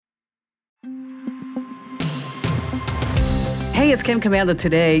Hey, it's Kim Commando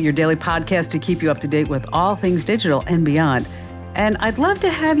Today, your daily podcast to keep you up to date with all things digital and beyond. And I'd love to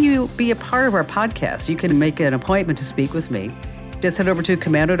have you be a part of our podcast. You can make an appointment to speak with me. Just head over to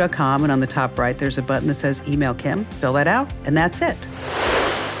commando.com, and on the top right, there's a button that says Email Kim. Fill that out, and that's it.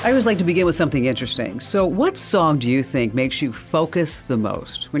 I always like to begin with something interesting. So what song do you think makes you focus the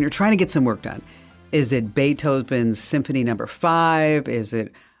most when you're trying to get some work done? Is it Beethoven's Symphony No. 5? Is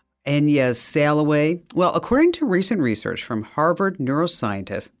it Enya's Sail Away? Well, according to recent research from Harvard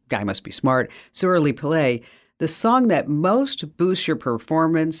neuroscientist, guy must be smart, Surali Pillay, the song that most boosts your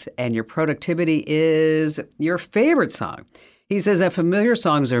performance and your productivity is your favorite song. He says that familiar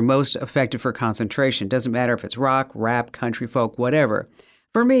songs are most effective for concentration. Doesn't matter if it's rock, rap, country, folk, whatever.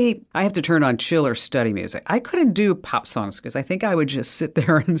 For me, I have to turn on chill or study music. I couldn't do pop songs because I think I would just sit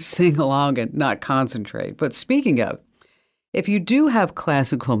there and sing along and not concentrate. But speaking of, if you do have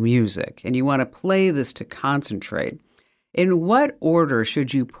classical music and you want to play this to concentrate, in what order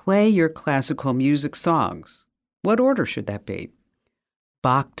should you play your classical music songs? What order should that be?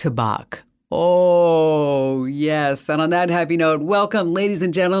 Bach to Bach. Oh, yes. And on that happy note, welcome, ladies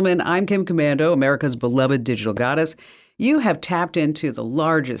and gentlemen. I'm Kim Commando, America's beloved digital goddess. You have tapped into the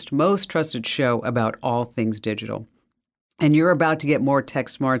largest, most trusted show about all things digital. And you're about to get more tech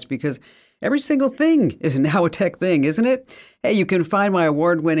smarts because every single thing is now a tech thing, isn't it? Hey, you can find my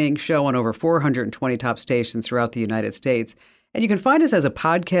award-winning show on over 420 top stations throughout the United States. And you can find us as a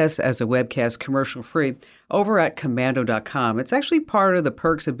podcast, as a webcast, commercial-free, over at commando.com. It's actually part of the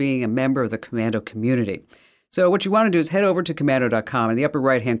perks of being a member of the Commando community. So what you want to do is head over to commando.com. In the upper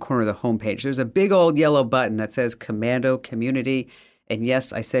right-hand corner of the homepage, there's a big old yellow button that says Commando Community. And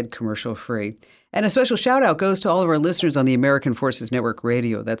yes, I said commercial-free. And a special shout-out goes to all of our listeners on the American Forces Network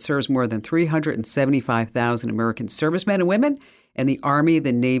Radio that serves more than 375,000 American servicemen and women in the Army,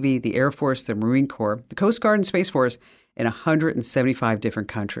 the Navy, the Air Force, the Marine Corps, the Coast Guard, and Space Force in 175 different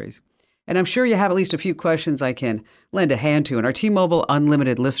countries. And I'm sure you have at least a few questions I can lend a hand to. And our T-Mobile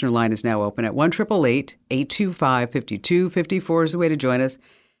Unlimited listener line is now open at 1-888-825-5254 is the way to join us.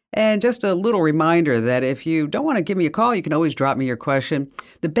 And just a little reminder that if you don't want to give me a call, you can always drop me your question.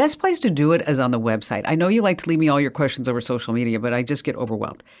 The best place to do it is on the website. I know you like to leave me all your questions over social media, but I just get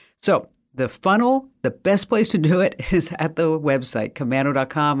overwhelmed. So the funnel, the best place to do it is at the website,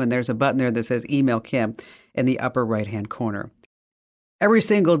 commando.com, and there's a button there that says Email Kim in the upper right-hand corner. Every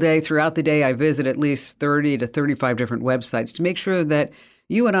single day throughout the day, I visit at least 30 to 35 different websites to make sure that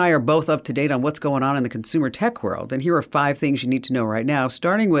you and I are both up to date on what's going on in the consumer tech world. And here are 5 things you need to know right now,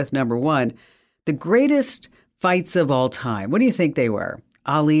 starting with number 1, the greatest fights of all time. What do you think they were?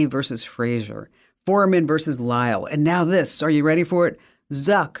 Ali versus Frazier, Foreman versus Lyle. And now this, are you ready for it?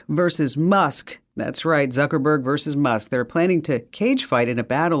 Zuck versus Musk. That's right, Zuckerberg versus Musk. They're planning to cage fight in a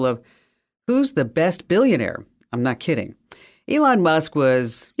battle of who's the best billionaire. I'm not kidding. Elon Musk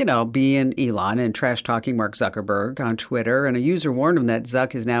was, being Elon and trash-talking Mark Zuckerberg on Twitter, and a user warned him that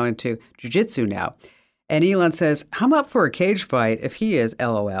Zuck is now into jiu-jitsu now. And Elon says, I'm up for a cage fight if he is,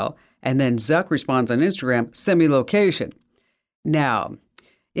 LOL. And then Zuck responds on Instagram, send me location. Now,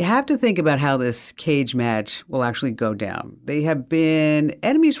 you have to think about how this cage match will actually go down. They have been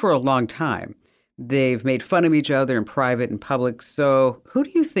enemies for a long time. They've made fun of each other in private and public. So who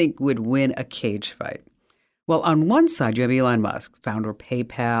do you think would win a cage fight? Well, on one side, you have Elon Musk, founder of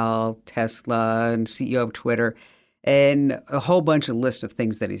PayPal, Tesla, and CEO of Twitter, and a whole bunch of lists of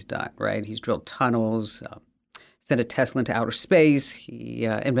things that he's done, right? He's drilled tunnels, sent a Tesla into outer space. He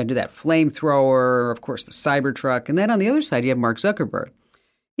invented that flamethrower, of course, the Cybertruck. And then on the other side, you have Mark Zuckerberg.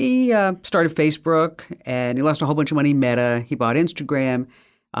 He started Facebook, and he lost a whole bunch of money in Meta. He bought Instagram.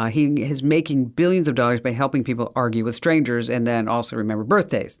 He is making billions of dollars by helping people argue with strangers and then also remember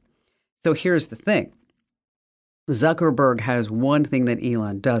birthdays. So here's the thing. Zuckerberg has one thing that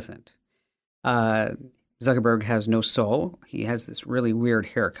Elon doesn't. Zuckerberg has no soul. He has this really weird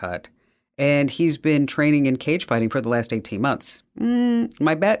haircut. And he's been training in cage fighting for the last 18 months.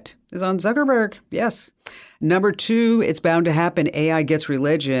 My bet is on Zuckerberg. Yes. Number 2, it's bound to happen. AI gets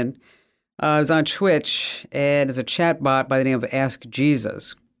religion. I was on Twitch, and it's a chat bot by the name of Ask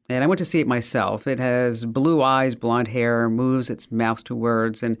Jesus. And I went to see it myself. It has blue eyes, blonde hair, moves its mouth to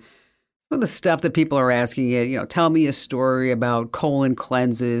words, and some of the stuff that people are asking it, tell me a story about colon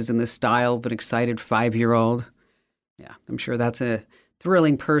cleanses in the style of an excited 5-year-old. Yeah, I'm sure that's a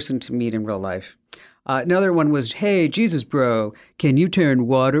thrilling person to meet in real life. Another one was, hey, Jesus bro, can you turn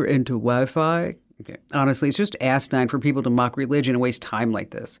water into Wi-Fi? Okay. Honestly, it's just asinine for people to mock religion and waste time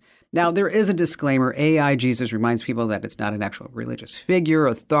like this. Now, there is a disclaimer. AI Jesus reminds people that it's not an actual religious figure,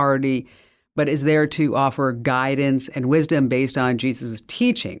 authority, but is there to offer guidance and wisdom based on Jesus'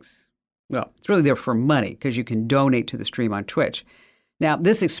 teachings. Well, it's really there for money because you can donate to the stream on Twitch. Now,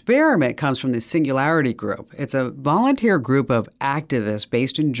 this experiment comes from the Singularity Group. It's a volunteer group of activists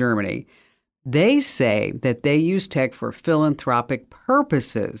based in Germany. They say that they use tech for philanthropic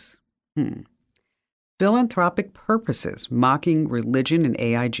purposes. Philanthropic purposes, mocking religion and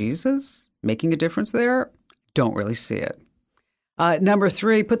AI Jesus, making a difference there? Don't really see it. Number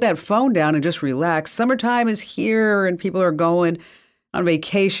 3, put that phone down and just relax. Summertime is here and people are going on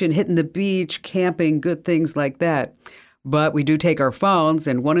vacation, hitting the beach, camping, good things like that. But we do take our phones,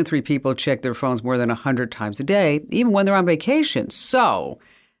 and 1 in 3 people check their phones more than 100 times a day, even when they're on vacation. So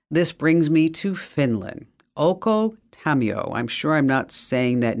this brings me to Finland. Oko Tamio. I'm sure I'm not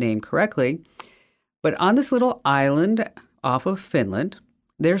saying that name correctly. But on this little island off of Finland,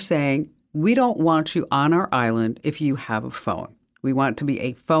 they're saying, we don't want you on our island if you have a phone. We want it to be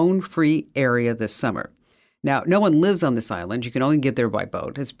a phone-free area this summer. Now, no one lives on this island. You can only get there by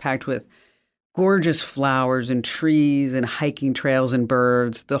boat. It's packed with gorgeous flowers and trees and hiking trails and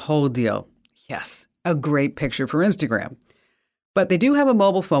birds, the whole deal. Yes, a great picture for Instagram. But they do have a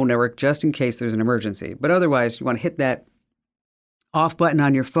mobile phone network just in case there's an emergency. But otherwise, you want to hit that off button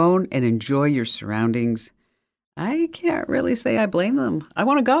on your phone and enjoy your surroundings. I can't really say I blame them. I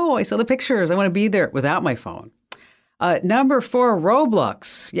want to go. I saw the pictures. I want to be there without my phone. Number 4,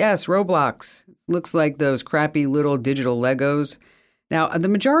 Roblox. Yes, Roblox. Looks like those crappy little digital Legos. Now, the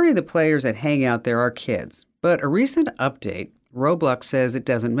majority of the players that hang out there are kids, but a recent update, Roblox says it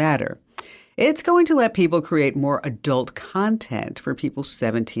doesn't matter. It's going to let people create more adult content for people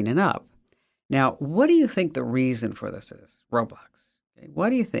 17 and up. Now, what do you think the reason for this is? Roblox. Okay, what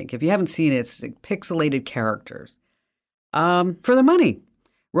do you think? If you haven't seen it, it's like pixelated characters. For the money.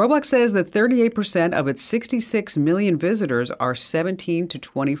 Roblox says that 38% of its 66 million visitors are 17 to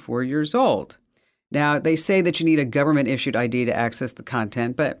 24 years old. Now, they say that you need a government-issued ID to access the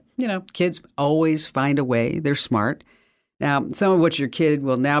content, but, kids always find a way. They're smart. Now, some of what your kid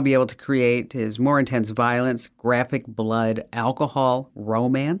will now be able to create is more intense violence, graphic blood, alcohol,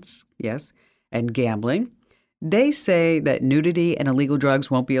 romance, yes, and gambling. They say that nudity and illegal drugs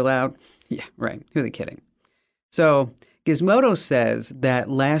won't be allowed. Yeah, right. Who are they kidding? So Gizmodo says that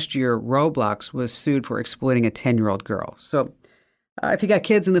last year Roblox was sued for exploiting a 10-year-old girl. So if you got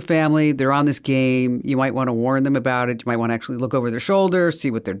kids in the family, they're on this game, you might want to warn them about it. You might want to actually look over their shoulder,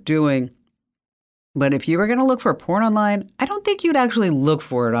 see what they're doing. But if you were going to look for porn online, I don't think you'd actually look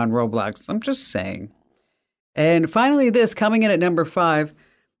for it on Roblox. I'm just saying. And finally, this coming in at number 5.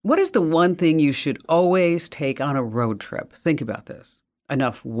 What is the one thing you should always take on a road trip? Think about this.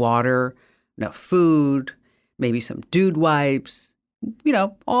 Enough water, enough food, maybe some dude wipes,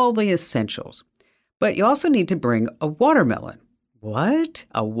 all the essentials. But you also need to bring a watermelon. What?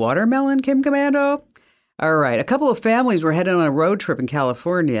 A watermelon, Kim Commando? All right. A couple of families were headed on a road trip in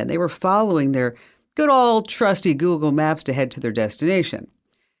California, and they were following their good old trusty Google Maps to head to their destination.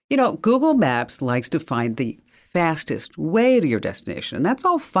 Google Maps likes to find the fastest way to your destination, and that's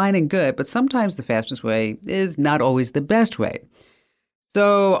all fine and good, but sometimes the fastest way is not always the best way.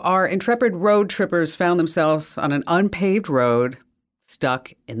 So our intrepid road trippers found themselves on an unpaved road,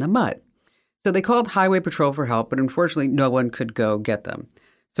 stuck in the mud. So they called Highway Patrol for help, but unfortunately no one could go get them.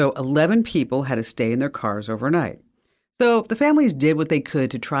 So 11 people had to stay in their cars overnight. So the families did what they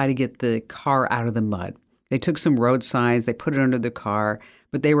could to try to get the car out of the mud. They took some road signs, they put it under the car,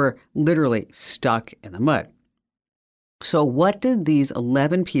 but they were literally stuck in the mud. So what did these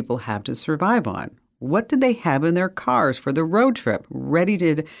 11 people have to survive on? What did they have in their cars for the road trip,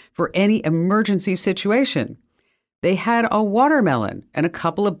 ready for any emergency situation? They had a watermelon and a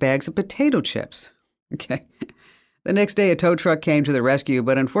couple of bags of potato chips. Okay. The next day, a tow truck came to the rescue,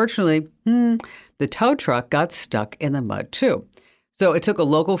 but unfortunately, the tow truck got stuck in the mud too. So it took a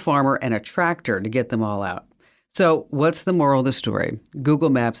local farmer and a tractor to get them all out. So what's the moral of the story? Google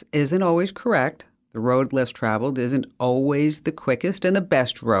Maps isn't always correct. The road less traveled isn't always the quickest and the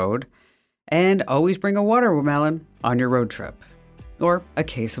best road. And always bring a watermelon on your road trip, or a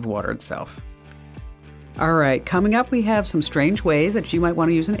case of water itself. All right, coming up, we have some strange ways that you might want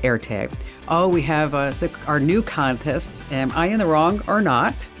to use an AirTag. Oh, we have our new contest, Am I in the Wrong or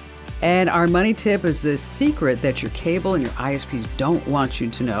Not? And our money tip is the secret that your cable and your ISPs don't want you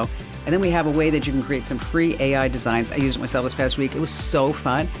to know. And then we have a way that you can create some free AI designs. I used it myself this past week. It was so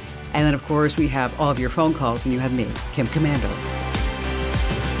fun. And then, of course, we have all of your phone calls, and you have me, Kim Commando.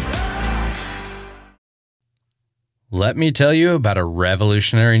 Let me tell you about a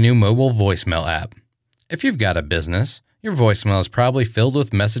revolutionary new mobile voicemail app. If you've got a business, your voicemail is probably filled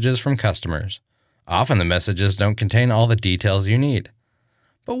with messages from customers. Often the messages don't contain all the details you need.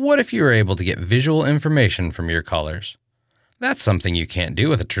 But what if you were able to get visual information from your callers? That's something you can't do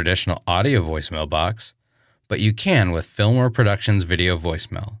with a traditional audio voicemail box, but you can with Fillmore Productions Video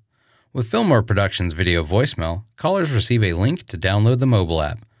Voicemail. With Fillmore Productions Video Voicemail, callers receive a link to download the mobile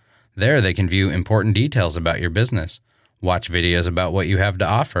app. There they can view important details about your business, watch videos about what you have to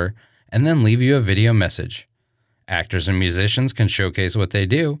offer, and then leave you a video message. Actors and musicians can showcase what they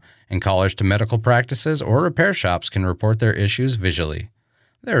do, and callers to medical practices or repair shops can report their issues visually.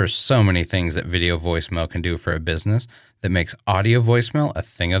 There are so many things that video voicemail can do for a business that makes audio voicemail a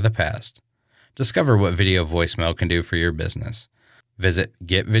thing of the past. Discover what video voicemail can do for your business. Visit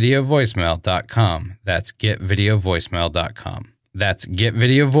getvideovoicemail.com. That's getvideovoicemail.com. That's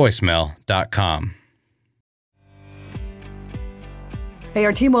getvideovoicemail.com. Hey,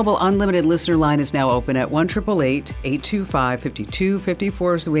 our T-Mobile Unlimited listener line is now open at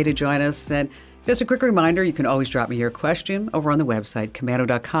 1-888-825-5254 is the way to join us. And just a quick reminder, you can always drop me your question over on the website,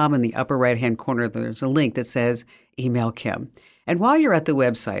 Komando.com. In the upper right-hand corner, there's a link that says Email Kim. And while you're at the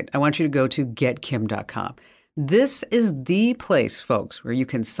website, I want you to go to getkim.com. This is the place, folks, where you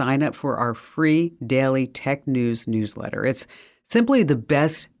can sign up for our free daily tech news newsletter. It's simply the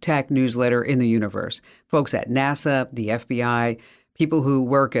best tech newsletter in the universe. Folks at NASA, the FBI, people who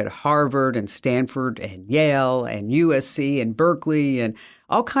work at Harvard and Stanford and Yale and USC and Berkeley and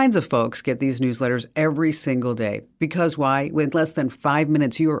all kinds of folks get these newsletters every single day. Because why? With less than 5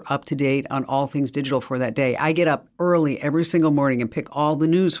 minutes, you are up to date on all things digital for that day. I get up early every single morning and pick all the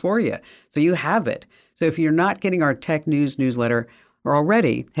news for you. So you have it. So if you're not getting our tech news newsletter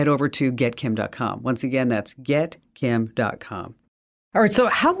already, head over to getkim.com. Once again, that's getkim.com. All right, so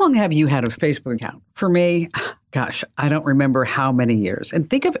how long have you had a Facebook account? For me, gosh, I don't remember how many years. And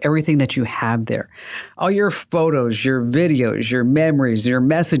think of everything that you have there. All your photos, your videos, your memories, your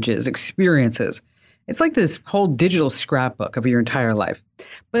messages, experiences. It's like this whole digital scrapbook of your entire life.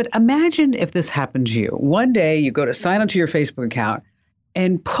 But imagine if this happened to you. One day you go to sign onto your Facebook account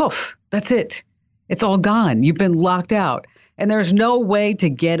and poof, that's it. It's all gone. You've been locked out and there's no way to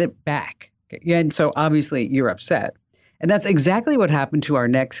get it back. And so obviously you're upset. And that's exactly what happened to our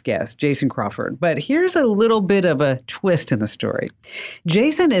next guest, Jason Crawford. But here's a little bit of a twist in the story.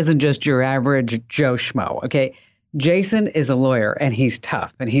 Jason isn't just your average Joe Schmo, okay? Jason is a lawyer and he's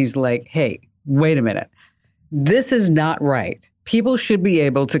tough. And he's like, hey, wait a minute. This is not right. People should be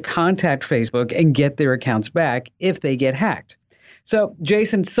able to contact Facebook and get their accounts back if they get hacked. So,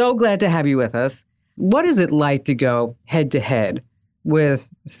 Jason, so glad to have you with us. What is it like to go head to head with,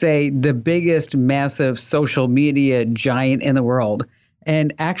 say, the biggest massive social media giant in the world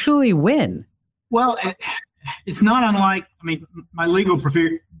and actually win? Well, it's not unlike, my legal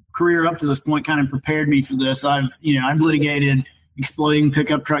career up to this point kind of prepared me for this. I've litigated exploding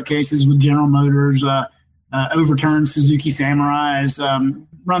pickup truck cases with General Motors, overturned Suzuki Samurais,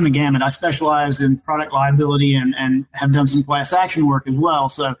 run the gamut. I specialize in product liability and have done some class action work as well.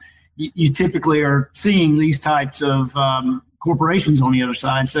 So you typically are seeing these types of corporations on the other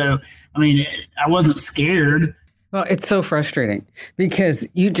side. So, I wasn't scared. Well, it's so frustrating because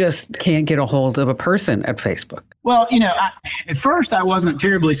you just can't get a hold of a person at Facebook. Well, at first I wasn't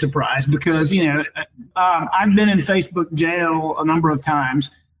terribly surprised because, I've been in Facebook jail a number of times.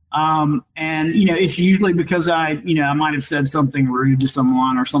 And, it's usually because I might have said something rude to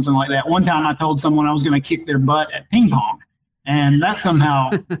someone or something like that. One time I told someone I was going to kick their butt at ping pong. And that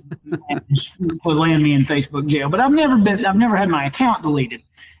somehow managed to land me in Facebook jail. But I've never had my account deleted.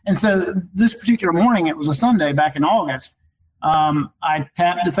 And so this particular morning, it was a Sunday back in August, I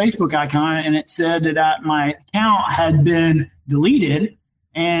tapped the Facebook icon and it said that my account had been deleted.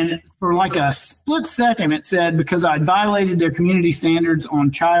 And for like a split second, it said because I'd violated their community standards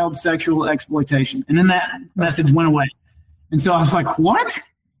on child sexual exploitation. And then that message went away. And so I was like, what?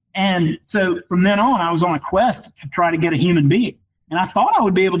 And so from then on, I was on a quest to try to get a human being. And I thought I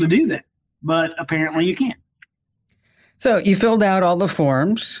would be able to do that, but apparently you can't. So you filled out all the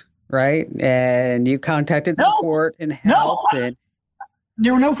forms, right? And you contacted support and help.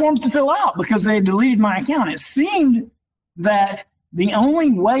 There were no forms to fill out because they had deleted my account. It seemed that the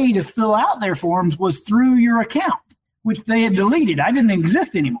only way to fill out their forms was through your account, which they had deleted. I didn't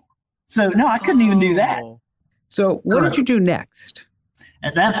exist anymore. So no, I couldn't even do that. So what did you do next?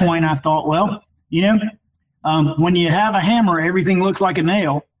 At that point, I thought, well, when you have a hammer, everything looks like a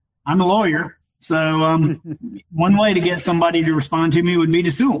nail. I'm a lawyer. So one way to get somebody to respond to me would be to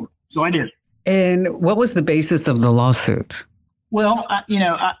sue them. So I did. And what was the basis of the lawsuit? Well,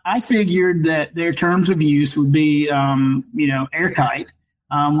 I figured that their terms of use would be, airtight.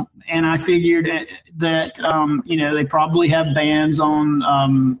 And I figured that, they probably have bans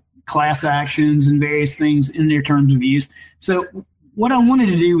on class actions and various things in their terms of use. So what I wanted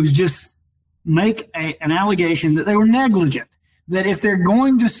to do was just make an allegation that they were negligent. that if they're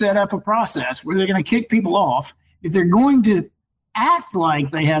going to set up a process where they're going to kick people off, if they're going to act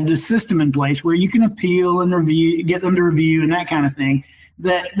like they have this system in place where you can appeal and review, get them to review and that kind of thing,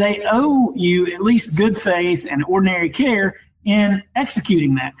 that they owe you at least good faith and ordinary care in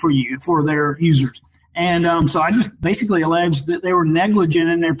executing that for you, for their users. And so I just basically alleged that they were negligent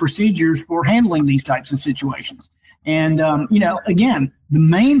in their procedures for handling these types of situations. And, again, the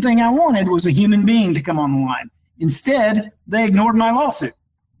main thing I wanted was a human being to come on the line. Instead, they ignored my lawsuit.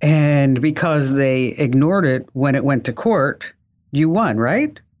 And because they ignored it when it went to court, you won,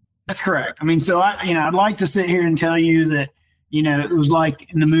 right? That's correct. I mean, so I'd like to sit here and tell you that, it was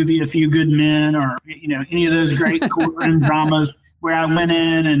like in the movie A Few Good Men or, any of those great courtroom dramas where I went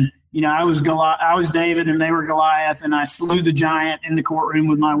in and, I was David and they were Goliath, and I slew the giant in the courtroom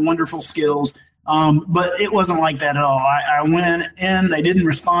with my wonderful skills. But it wasn't like that at all. I went in, they didn't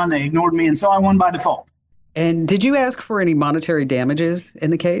respond, they ignored me, and so I won by default. And did you ask for any monetary damages in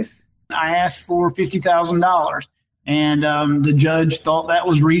the case? I asked for $50,000. And the judge thought that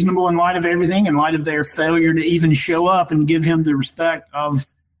was reasonable in light of everything, in light of their failure to even show up and give him the respect of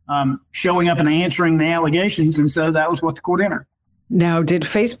showing up and answering the allegations. And so that was what the court entered. Now, did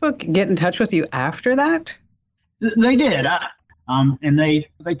Facebook get in touch with you after that? They did. And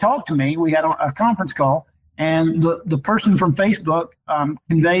they talked to me. We had a conference call, and the person from Facebook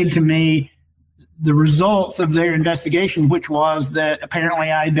conveyed to me the results of their investigation, which was that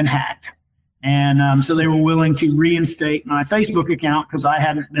apparently I had been hacked. And so they were willing to reinstate my Facebook account because I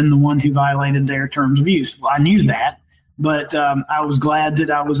hadn't been the one who violated their terms of use. Well, I knew that, but I was glad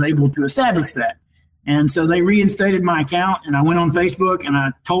that I was able to establish that. And so they reinstated my account, and I went on Facebook and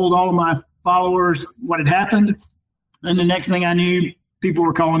I told all of my followers what had happened. And the next thing I knew, people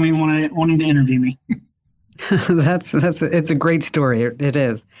were calling me wanting to interview me. It's a great story. It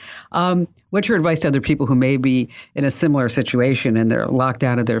is. What's your advice to other people who may be in a similar situation and they're locked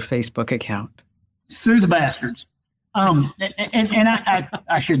out of their Facebook account? Sue the bastards.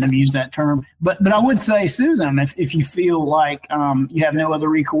 I shouldn't have used that term, but I would say sue them if you feel like you have no other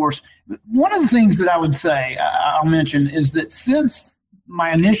recourse. One of the things that I would say, I'll mention, is that since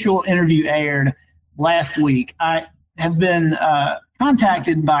my initial interview aired last week, I have been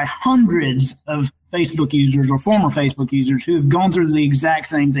contacted by hundreds of Facebook users or former Facebook users who have gone through the exact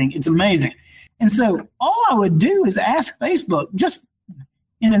same thing. It's amazing. And so all I would do is ask Facebook, just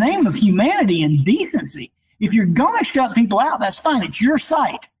in the name of humanity and decency, if you're going to shut people out, that's fine. It's your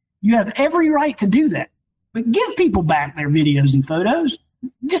site. You have every right to do that. But give people back their videos and photos.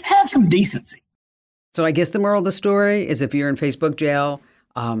 Just have some decency. So I guess the moral of the story is if you're in Facebook jail,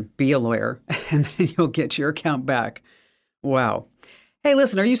 be a lawyer and then you'll get your account back. Wow. Hey,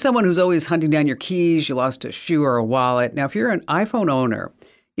 listen, are you someone who's always hunting down your keys? You lost a shoe or a wallet. Now, if you're an iPhone owner,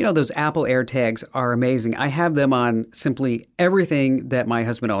 those Apple AirTags are amazing. I have them on simply everything that my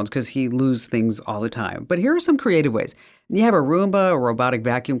husband owns because he loses things all the time. But here are some creative ways. You have a Roomba or robotic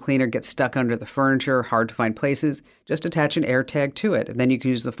vacuum cleaner get stuck under the furniture, hard to find places. Just attach an AirTag to it, and then you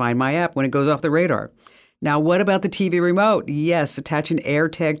can use the Find My app when it goes off the radar. Now, what about the TV remote? Yes, attach an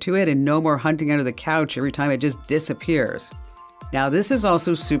AirTag to it and no more hunting under the couch every time it just disappears. Now, this is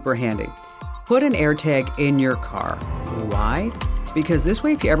also super handy. Put an AirTag in your car. Why? Because this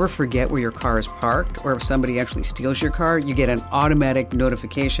way, if you ever forget where your car is parked or if somebody actually steals your car, you get an automatic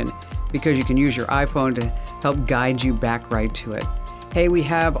notification because you can use your iPhone to help guide you back right to it. Hey, we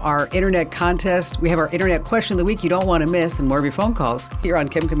have our internet contest. We have our internet question of the week you don't want to miss, and more of your phone calls here on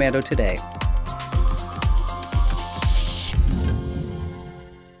Kim Commando today.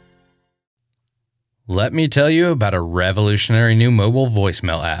 Let me tell you about a revolutionary new mobile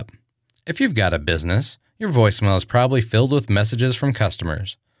voicemail app. If you've got a business, your voicemail is probably filled with messages from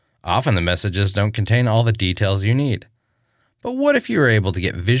customers. Often the messages don't contain all the details you need. But what if you were able to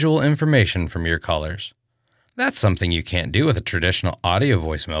get visual information from your callers? That's something you can't do with a traditional audio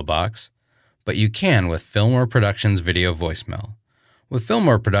voicemail box, but you can with Fillmore Productions Video Voicemail. With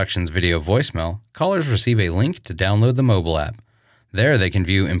Fillmore Productions Video Voicemail, callers receive a link to download the mobile app. There they can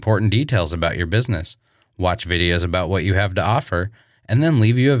view important details about your business, watch videos about what you have to offer, and then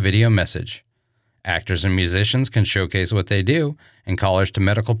leave you a video message. Actors and musicians can showcase what they do, and callers to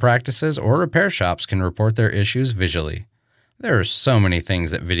medical practices or repair shops can report their issues visually. There are so many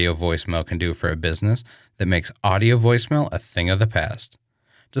things that video voicemail can do for a business that makes audio voicemail a thing of the past.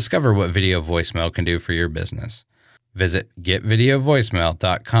 Discover what video voicemail can do for your business. Visit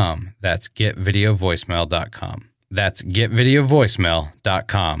getvideovoicemail.com. That's getvideovoicemail.com. That's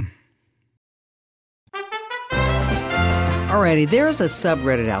getvideovoicemail.com. Alrighty, there's a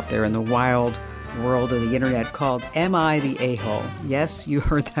subreddit out there in the wild world of the internet called Am I the A-Hole? Yes, you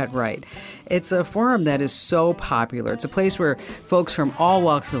heard that right. It's a forum that is so popular. It's a place where folks from all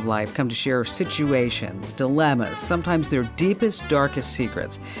walks of life come to share situations, dilemmas, sometimes their deepest, darkest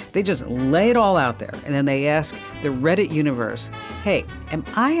secrets. They just lay it all out there, and then they ask the Reddit universe, hey, am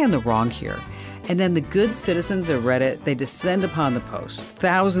I in the wrong here? And then the good citizens of Reddit, they descend upon the posts,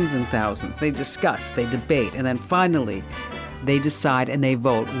 thousands and thousands. They discuss, they debate, and then finally, they decide and they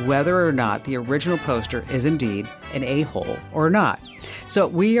vote whether or not the original poster is indeed an a-hole or not. So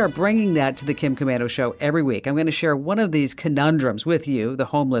we are bringing that to the Kim Komando Show every week. I'm going to share one of these conundrums with you, the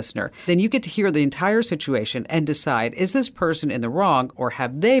home listener. Then you get to hear the entire situation and decide, is this person in the wrong or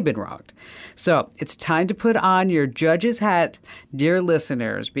have they been wronged? So it's time to put on your judge's hat, dear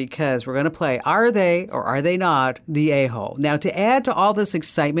listeners, because we're going to play Are They or Are They Not the A-Hole? Now, to add to all this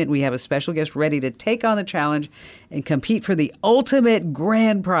excitement, we have a special guest ready to take on the challenge and compete for the ultimate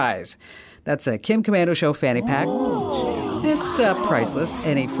grand prize. That's a Kim Komando Show fanny pack. It's priceless,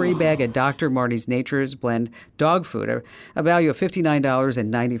 and a free bag of Dr. Marty's Nature's Blend dog food, a value of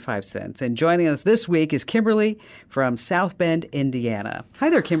 $59.95. And joining us this week is Kimberly from South Bend, Indiana. Hi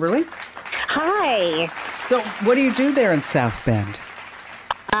there, Kimberly. Hi. So what do you do there in South Bend?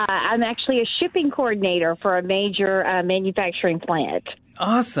 I'm actually a shipping coordinator for a major manufacturing plant.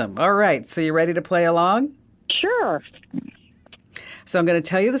 Awesome. All right. So you ready to play along? Sure. So I'm going to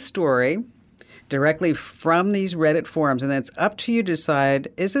tell you the story directly from these Reddit forums, and then it's up to you to decide,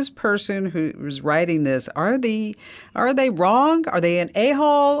 is this person who's writing this, are they wrong? Are they an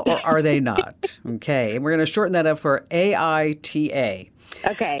a-hole or are they not? Okay, and we're going to shorten that up for AITA.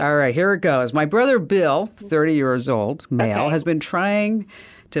 Okay. All right, here it goes. My brother Bill, 30 years old, male, has been trying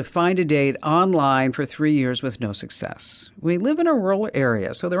to find a date online for 3 years with no success. We live in a rural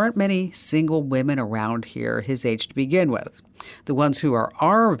area, so there aren't many single women around here his age to begin with. The ones who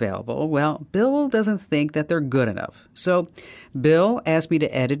are available, well, Bill doesn't think that they're good enough. So Bill asked me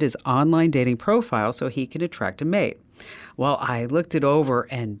to edit his online dating profile so he can attract a mate. Well, I looked it over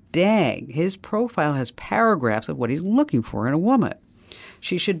and dang, his profile has paragraphs of what he's looking for in a woman.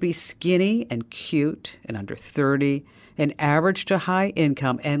 She should be skinny and cute and under 30, an average to high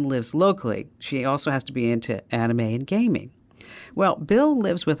income, and lives locally. She also has to be into anime and gaming. Well, Bill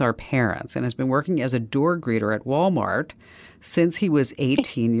lives with our parents and has been working as a door greeter at Walmart since he was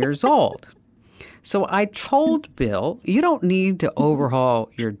 18 years old. So I told Bill, you don't need to overhaul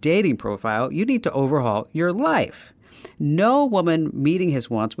your dating profile. You need to overhaul your life. No woman meeting his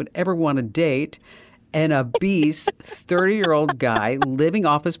wants would ever want to date an obese 30-year-old guy living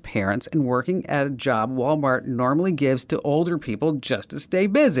off his parents and working at a job Walmart normally gives to older people just to stay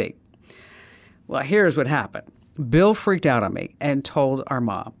busy. Well, here's what happened. Bill freaked out on me and told our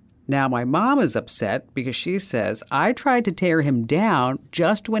mom. Now, my mom is upset because she says I tried to tear him down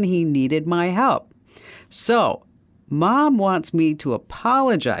just when he needed my help. So, Mom wants me to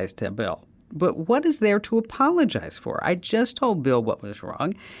apologize to Bill. But what is there to apologize for? I just told Bill what was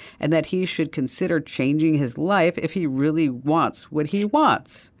wrong and that he should consider changing his life if he really wants what he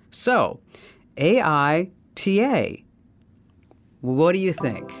wants. So, AITA, what do you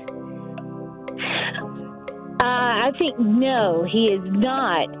think? I think no, he is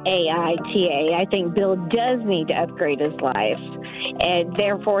not AITA. I think Bill does need to upgrade his life, and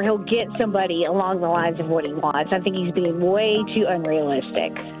therefore he'll get somebody along the lines of what he wants. I think he's being way too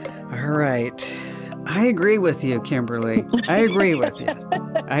unrealistic. All right. I agree with you, Kimberly. I agree with you.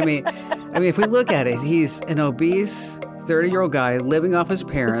 I mean, if we look at it, he's an obese 30-year-old guy living off his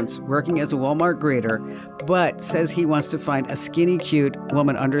parents, working as a Walmart greeter, but says he wants to find a skinny, cute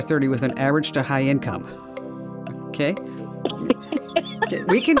woman under 30 with an average to high income. Okay?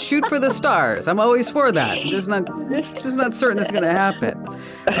 We can shoot for the stars. I'm always for that. Just not certain that's going to happen.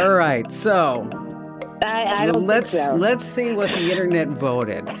 All right, so I don't think so. Let's see what the internet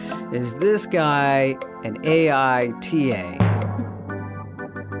voted. Is this guy an AITA?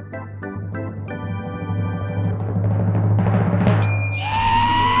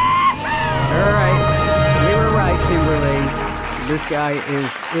 All right, we were right, Kimberly. This guy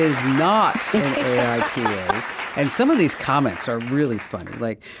is not an AITA. And some of these comments are really funny.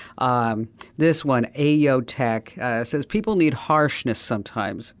 Like this one, Ayo Tech, says, people need harshness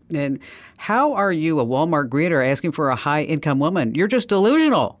sometimes. And how are you, a Walmart greeter, asking for a high-income woman? You're just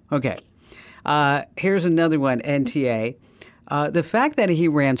delusional. Okay. Here's another one, NTA. The fact that he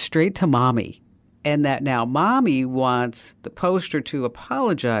ran straight to mommy and that now mommy wants the poster to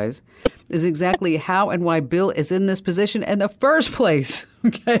apologize is exactly how and why Bill is in this position in the first place.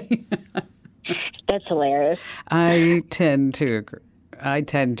 Okay. That's hilarious. I tend to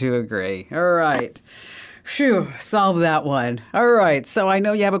agree. All right. Phew, solve that one. All right. So I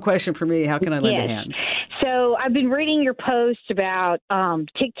know you have a question for me. How can I lend a Yes. hand? So I've been reading your post about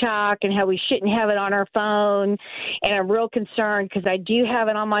TikTok and how we shouldn't have it on our phone. And I'm real concerned because I do have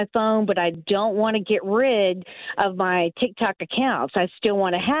it on my phone, but I don't want to get rid of my TikTok accounts. I still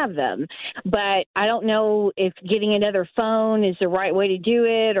want to have them. But I don't know if getting another phone is the right way to do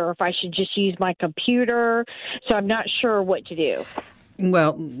it or if I should just use my computer. So I'm not sure what to do.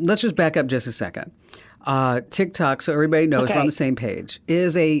 Well, let's just back up just a second. TikTok, so everybody knows we're on the same page,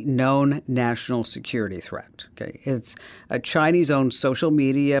 is a known national security threat. Okay, it's a Chinese-owned social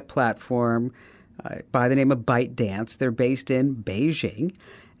media platform by the name of ByteDance. They're based in Beijing,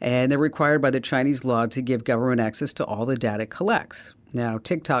 and they're required by the Chinese law to give government access to all the data it collects. Now,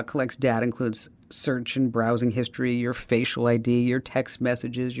 TikTok collects data, includes search and browsing history, your facial ID, your text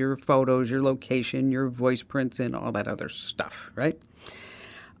messages, your photos, your location, your voice prints, and all that other stuff, right?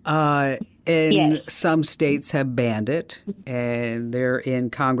 And some states have banned it, and they're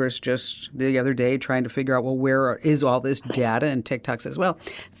in Congress just the other day trying to figure out, well, where is all this data? And TikTok says, well,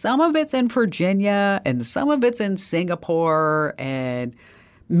 some of it's in Virginia, and some of it's in Singapore, and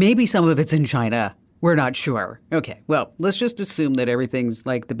maybe some of it's in China. We're not sure. Okay, well, let's just assume that everything's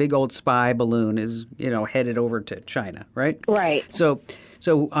like the big old spy balloon is, headed over to China, right? Right. So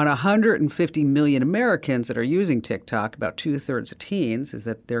on 150 million Americans that are using TikTok, about 2/3 of teens, is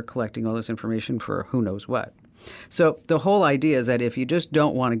that they're collecting all this information for who knows what. So the whole idea is that if you just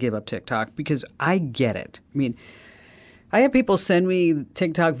don't want to give up TikTok, because I get it. I mean, I have people send me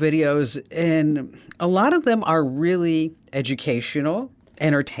TikTok videos, and a lot of them are really educational,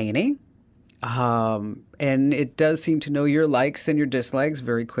 entertaining. And it does seem to know your likes and your dislikes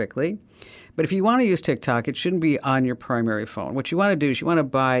very quickly. But if you want to use TikTok, it shouldn't be on your primary phone. What you want to do is you want to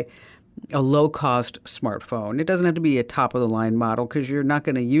buy a low-cost smartphone. It doesn't have to be a top-of-the-line model because you're not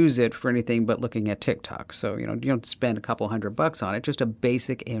going to use it for anything but looking at TikTok. So, you don't spend a couple $100 on it, just a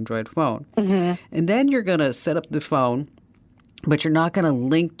basic Android phone. Mm-hmm. And then you're going to set up the phone, but you're not going to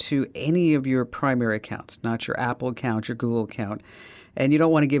link to any of your primary accounts, not your Apple account, your Google account. And you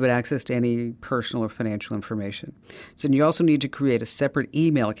don't want to give it access to any personal or financial information. So you also need to create a separate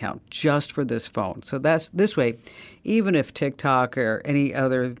email account just for this phone. So that's this way, even if TikTok or any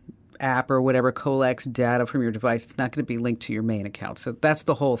other app or whatever collects data from your device, it's not going to be linked to your main account. So that's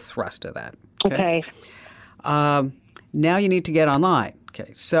the whole thrust of that. Okay. Now you need to get online.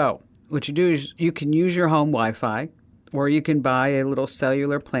 Okay. So what you do is you can use your home Wi-Fi, or you can buy a little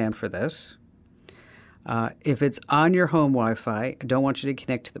cellular plan for this. If it's on your home Wi-Fi, I don't want you to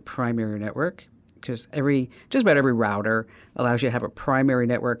connect to the primary network because just about every router allows you to have a primary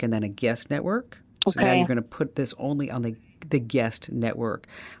network and then a guest network. So now you're going to put this only on the guest network.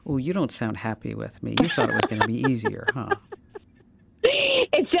 Oh, you don't sound happy with me. You thought it was going to be easier, huh?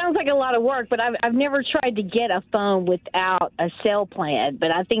 It sounds like a lot of work, but I've never tried to get a phone without a cell plan, but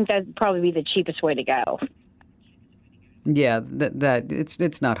I think that'd probably be the cheapest way to go. Yeah, that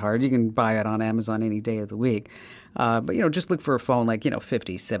it's not hard. You can buy it on Amazon any day of the week. But, just look for a phone like, $50,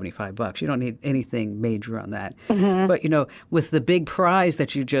 $75. You don't need anything major on that. Mm-hmm. But, with the big prize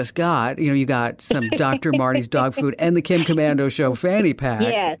that you just got, you got some Dr. Marty's dog food and the Kim Commando Show fanny pack.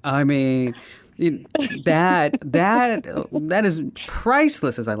 Yes. I mean, that is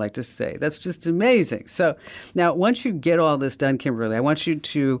priceless, as I like to say. That's just amazing. So now once you get all this done, Kimberly, I want you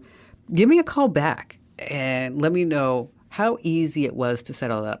to give me a call back and let me know how easy it was to set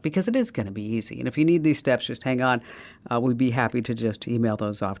all that up, because it is going to be easy. And if you need these steps, just hang on. We'd be happy to just email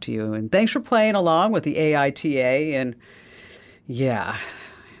those off to you. And thanks for playing along with the AITA. And yeah,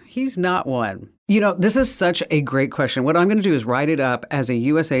 he's not one. This is such a great question. What I'm going to do is write it up as a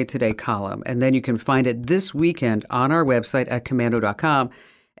USA Today column, and then you can find it this weekend on our website at commando.com.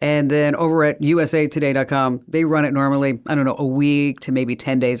 And then over at usatoday.com, they run it normally, a week to maybe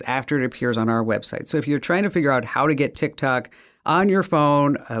 10 days after it appears on our website. So if you're trying to figure out how to get TikTok on your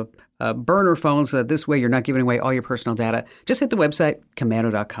phone, a burner phone, so that this way you're not giving away all your personal data, just hit the website,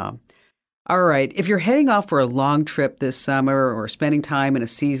 commando.com. All right, if you're heading off for a long trip this summer or spending time in a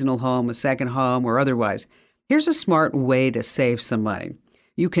seasonal home, a second home, or otherwise, here's a smart way to save some money.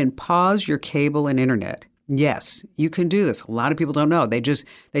 You can pause your cable and internet. Yes, you can do this. A lot of people don't know. They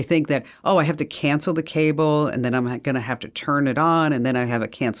think that, I have to cancel the cable, and then I'm going to have to turn it on, and then I have a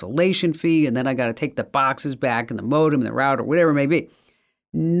cancellation fee, and then I got to take the boxes back and the modem and the router, whatever it may be.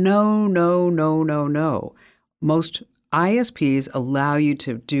 No. Most ISPs allow you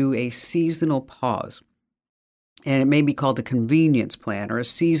to do a seasonal pause, and it may be called a convenience plan or a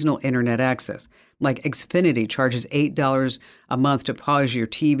seasonal internet access. Like Xfinity charges $8 a month to pause your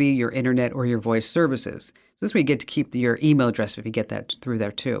TV, your internet, or your voice services. So this way you get to keep your email address if you get that through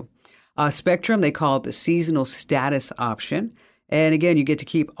there too. Spectrum, they call it the seasonal status option. And again, you get to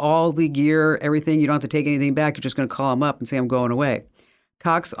keep all the gear, everything. You don't have to take anything back. You're just going to call them up and say, I'm going away.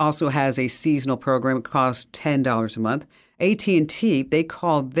 Cox also has a seasonal program. It costs $10 a month. AT&T, they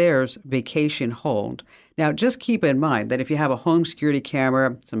call theirs Vacation Hold. Now, just keep in mind that if you have a home security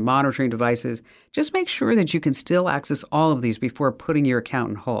camera, some monitoring devices, just make sure that you can still access all of these before putting your account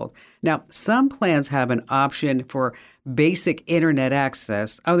on hold. Now, some plans have an option for basic internet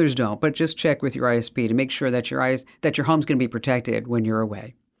access. Others don't, but just check with your ISP to make sure that your home's going to be protected when you're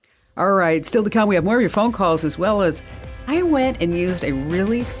away. All right, still to come, we have more of your phone calls, as well as I went and used a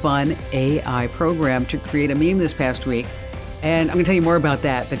really fun AI program to create a meme this past week. And I'm going to tell you more about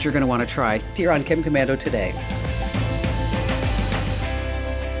that you're going to want to try. Here on Kim Komando Today.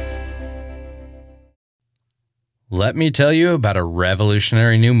 Let me tell you about a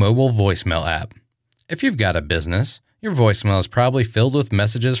revolutionary new mobile voicemail app. If you've got a business, your voicemail is probably filled with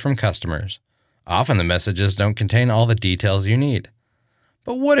messages from customers. Often the messages don't contain all the details you need.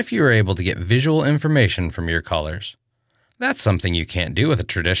 But what if you were able to get visual information from your callers? That's something you can't do with a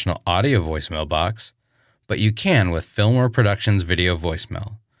traditional audio voicemail box. But you can with Fillmore Productions Video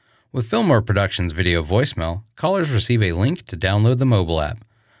Voicemail. With Fillmore Productions Video Voicemail, callers receive a link to download the mobile app.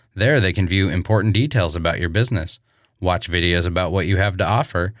 There they can view important details about your business, watch videos about what you have to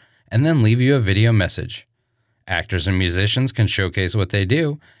offer, and then leave you a video message. Actors and musicians can showcase what they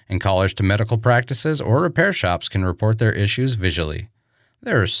do, and callers to medical practices or repair shops can report their issues visually.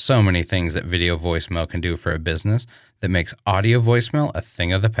 There are so many things that video voicemail can do for a business that makes audio voicemail a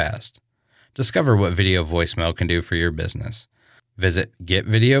thing of the past. Discover what video voicemail can do for your business. Visit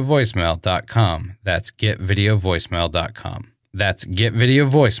getvideovoicemail.com. That's getvideovoicemail.com. That's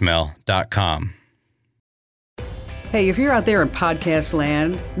getvideovoicemail.com. Hey, if you're out there in podcast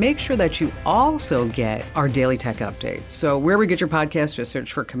land, make sure that you also get our daily tech updates. So wherever you get your podcasts, just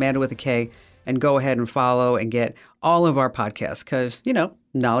search for Komando with a K and go ahead and follow and get all of our podcasts because,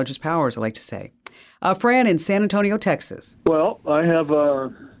 knowledge is power, as I like to say. Fran in San Antonio, Texas. Well, I have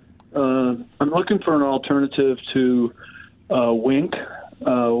I'm looking for an alternative to Wink,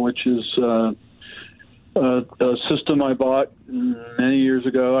 which is a system I bought many years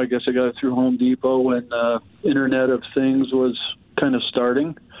ago. I guess I got it through Home Depot when Internet of Things was kind of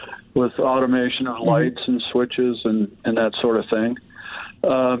starting with automation of lights and switches and that sort of thing.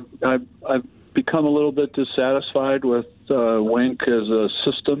 I've become a little bit dissatisfied with Wink as a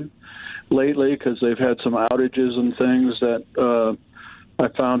system lately because they've had some outages and things that I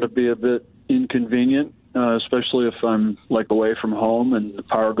found to be a bit inconvenient, especially if I'm away from home and the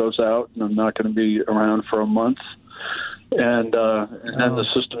power goes out and I'm not going to be around for a month, and then the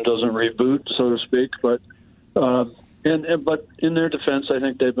system doesn't reboot, so to speak. But but in their defense, I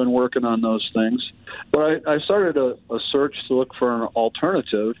think they've been working on those things. But I started a search to look for an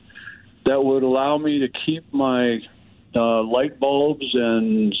alternative that would allow me to keep my light bulbs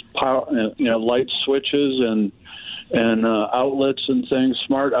and power, light switches and outlets and things,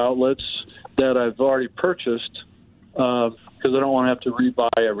 smart outlets that I've already purchased because I don't want to have to rebuy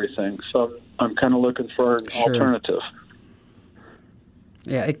everything. So I'm kind of looking for an alternative.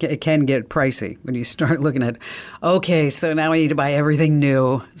 Yeah, it can get pricey when you start looking at, okay, so now I need to buy everything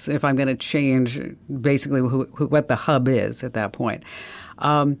new if I'm going to change basically what the hub is at that point.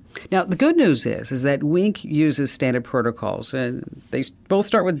 Now, the good news is that Wink uses standard protocols, and they both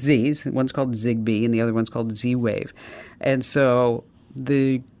start with Z's. One's called Zigbee, and the other one's called Z-Wave. And so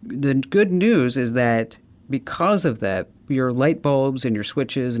the good news is that because of that, your light bulbs and your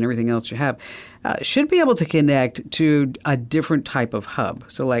switches and everything else you have should be able to connect to a different type of hub.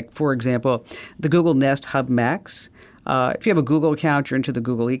 So, for example, the Google Nest Hub Max. If you have a Google account, you're into the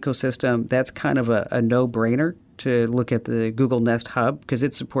Google ecosystem, that's kind of a no-brainer to look at the Google Nest Hub because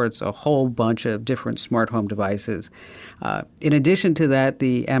it supports a whole bunch of different smart home devices. In addition to that,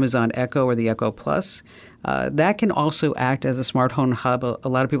 the Amazon Echo or the Echo Plus, that can also act as a smart home hub. A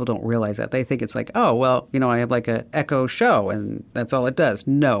lot of people don't realize that. They think it's I have an Echo Show and that's all it does.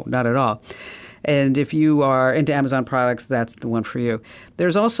 No, not at all. And if you are into Amazon products, that's the one for you.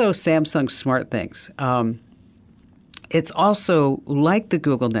 There's also Samsung SmartThings. It's also like the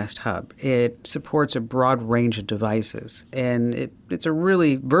Google Nest Hub. It supports a broad range of devices, and it's a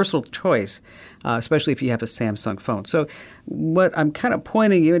really versatile choice, especially if you have a Samsung phone. So what I'm kind of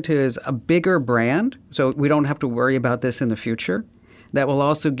pointing you into is a bigger brand, so we don't have to worry about this in the future. That will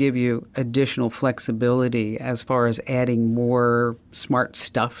also give you additional flexibility as far as adding more smart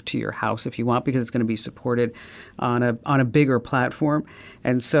stuff to your house if you want, because it's going to be supported on a bigger platform.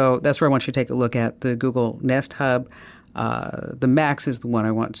 And so that's where I want you to take a look at the Google Nest Hub. The Max is the one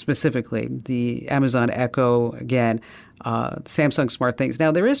I want specifically. The Amazon Echo, again, Samsung SmartThings.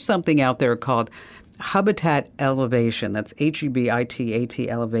 Now, there is something out there called Habitat Elevation. That's Hubitat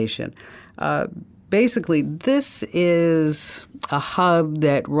Elevation. Basically, this is a hub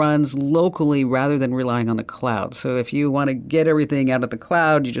that runs locally rather than relying on the cloud. So if you want to get everything out of the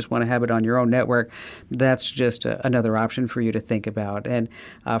cloud, you just want to have it on your own network, that's just another option for you to think about. And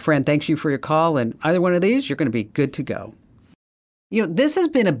Fran, thanks you for your call. And either one of these, you're going to be good to go. You know, this has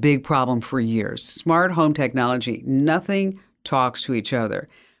been a big problem for years. Smart home technology, nothing talks to each other.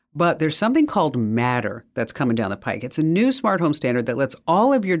 But there's something called Matter that's coming down the pike. It's a new smart home standard that lets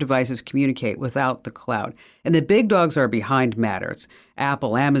all of your devices communicate without the cloud. And the big dogs are behind Matter. It's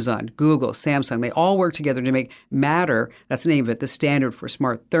Apple, Amazon, Google, Samsung. They all work together to make Matter, that's the name of it, the standard for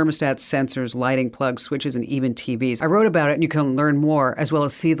smart thermostats, sensors, lighting, plugs, switches, and even TVs. I wrote about it, and you can learn more as well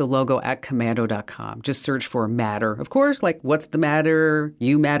as see the logo at commando.com. Just search for Matter. Of course, like what's the matter?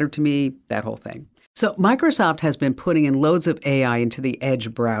 You matter to me, that whole thing. So Microsoft has been putting in loads of AI into the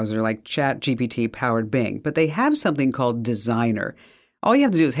Edge browser like ChatGPT-powered Bing, but they have something called Designer. All you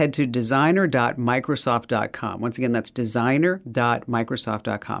have to do is head to designer.microsoft.com. Once again, that's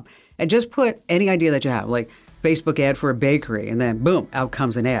designer.microsoft.com. And just put any idea that you have, like Facebook ad for a bakery, and then boom, out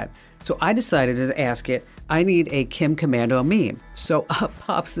comes an ad. So I decided to ask it, I need a Kim Commando meme. So up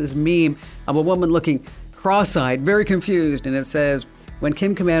pops this meme of a woman looking cross-eyed, very confused, and it says, when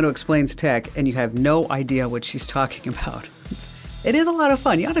Kim Commando explains tech and you have no idea what she's talking about. It is a lot of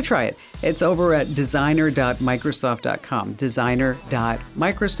fun. You ought to try it. It's over at designer.microsoft.com.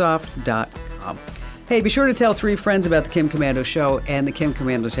 Designer.microsoft.com. Hey, be sure to tell 3 friends about the Kim Commando Show and the Kim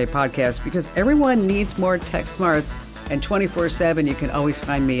Commando Today podcast because everyone needs more tech smarts. And 24/7, you can always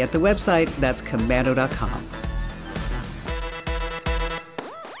find me at the website. That's commando.com.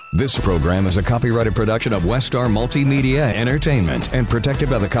 This program is a copyrighted production of Westar Multimedia Entertainment and protected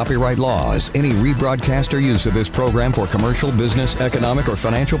by the copyright laws. Any rebroadcast or use of this program for commercial, business, economic, or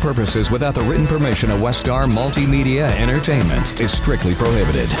financial purposes without the written permission of Westar Multimedia Entertainment is strictly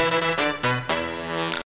prohibited.